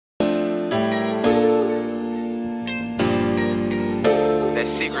That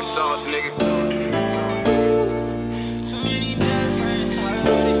secret sauce, nigga. Too many bad friends, I got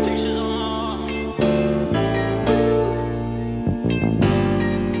all these pictures on my wall.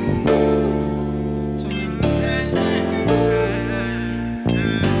 Too many bad friends.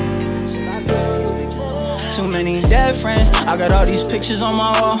 Too many dead friends, I got all these pictures on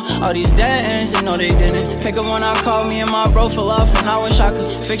my wall. All these dead ends, and no they didn't pick up when I called. Me and my bro fell off, and I wish I could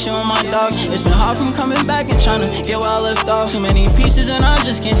fix you with my dog. It's been hard from coming back and trying to get where I left off. Too many pieces and I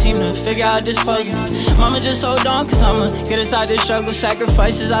just can't seem to figure out this puzzle. Mama just hold on, cause I'ma get inside this struggle.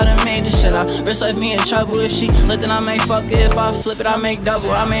 Sacrifices I done made, this shit I risk left me in trouble. If she lit then I make fuck it, if I flip it I make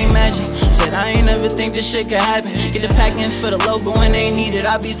double. I make magic, said I ain't never think this shit could happen. Get the pack in for the low, but when they need it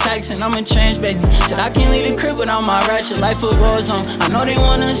I be taxing. I'm a trans baby, said I can't leave the crib without my ratchet. Life with war zone, I know they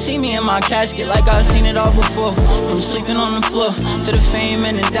wanna see me in my casket like I've seen it all before. From sleeping on the floor to the fame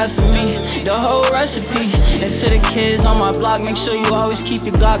and the death of me, the whole recipe. And to the kids on my block, make sure you always keep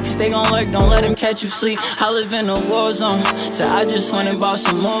your Glock, cause they gon' lurk, don't let them catch you sleep. I live in a war zone, so I just went and bought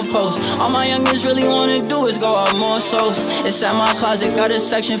some more posts. All my youngins really wanna do is go out more souls. It's at my closet, got a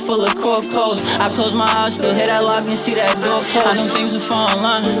section full of core clothes. I close my eyes, still hear that lock and see that door close. I know things will fall in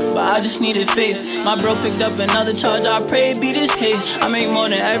line, but I just needed faith. My bro picked up another charge, I pray it be this case. I make more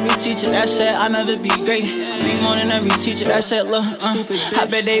than every teacher that said I never be great. Make more than every teacher that said look, I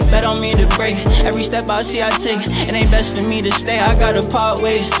bet they bet on me to break. Every step I see I take, it ain't best for me to stay. I gotta part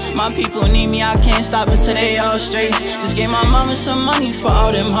ways, my people need me, I can't stop until they all straight. Just gave my mama some money for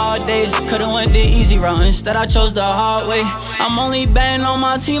all them hard days. Could've went the easy route, instead I chose the hard way. I'm only betting on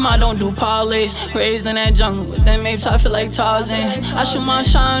my team, I don't do parlays. Raised in that jungle with them apes, I feel like Tarzan. I shoot my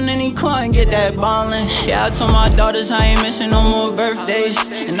shot in any court and get that ballin'. Yeah, I told my daughters I ain't missing no more birthdays,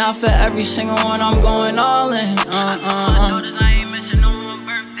 and now for every single one I'm going all in. I ain't missing no more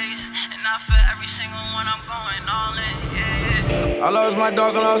birthdays, and now for every single one I'm going all in. I lost my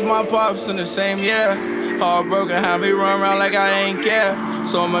dog and lost my pops in the same year. Heartbroken, had me run around like I ain't care.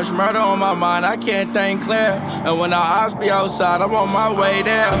 So much murder on my mind, I can't think clear. And when our eyes be outside, I'm on my way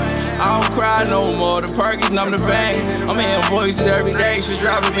there. I don't cry no more, the perkies numb the pain. I'm hearing voices every day, shit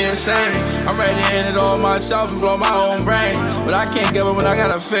driving me insane. I'm ready to end it all myself and blow my own brain, but I can't give up when I got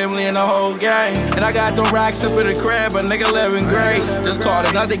a family and a whole gang. And I got the racks up in the crib, a nigga living great. Just caught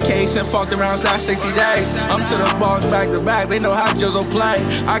another case and fucked around last 60 days. I'm to the box back to back, they know how Gizzle play.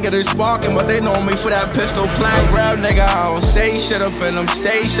 I get it sparking, but they know me for that pistol play. Real nigga, I don't say shit up in them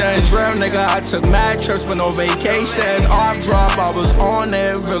stations. Real nigga, I took mad trips but no vacations. Arm drop, I was on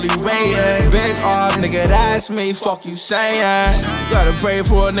it, really waiting. Big arm nigga, that's me, fuck you saying. Gotta pray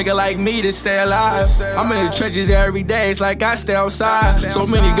for a nigga like me to stay alive. I'm in the trenches every day, it's like I stay outside. So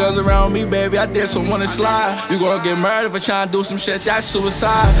many guns around me, baby, I did so wanna slide. You gonna get murdered for trying to do some shit, that's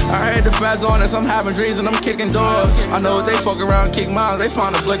suicide. I heard the feds on us, I'm having dreams and I'm kicking doors. I know if they fuck around, kick mine, they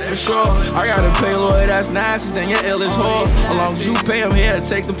find a blick for sure. I got a payload that's nasty, then you're ill as whore. As long as you pay them here,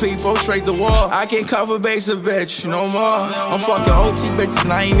 take the people straight to war. I can't cover base a bitch no more. I'm fucking OT bitches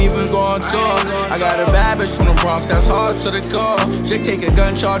and I ain't even going tour. I got a bad bitch from the Bronx that's hard to the core. She take a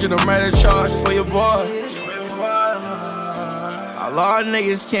gun charge and a murder charge for your boy. A lot of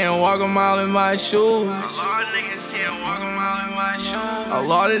niggas can't walk a mile in my shoes. A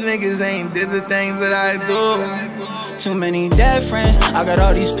lot of niggas ain't did the things that I do. Too many dead friends, I got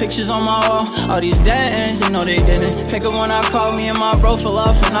all these pictures on my wall. All these dead ends, and no they didn't pick up when I called. Me and my bro fell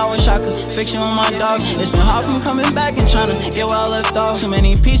off, and I wish I could fix you with my dog. It's been hard from coming back and trying to get where I left off. Too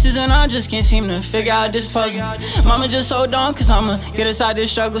many pieces and I just can't seem to figure out this puzzle. Mama just hold on, cause I'ma get inside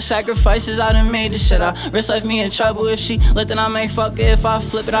this struggle. Sacrifices I done made, this shit I risk left me in trouble. If she lit then I make fuck it, if I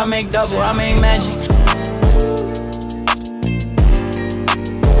flip it I make double. I make magic,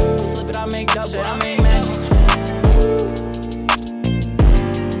 flip it I make double.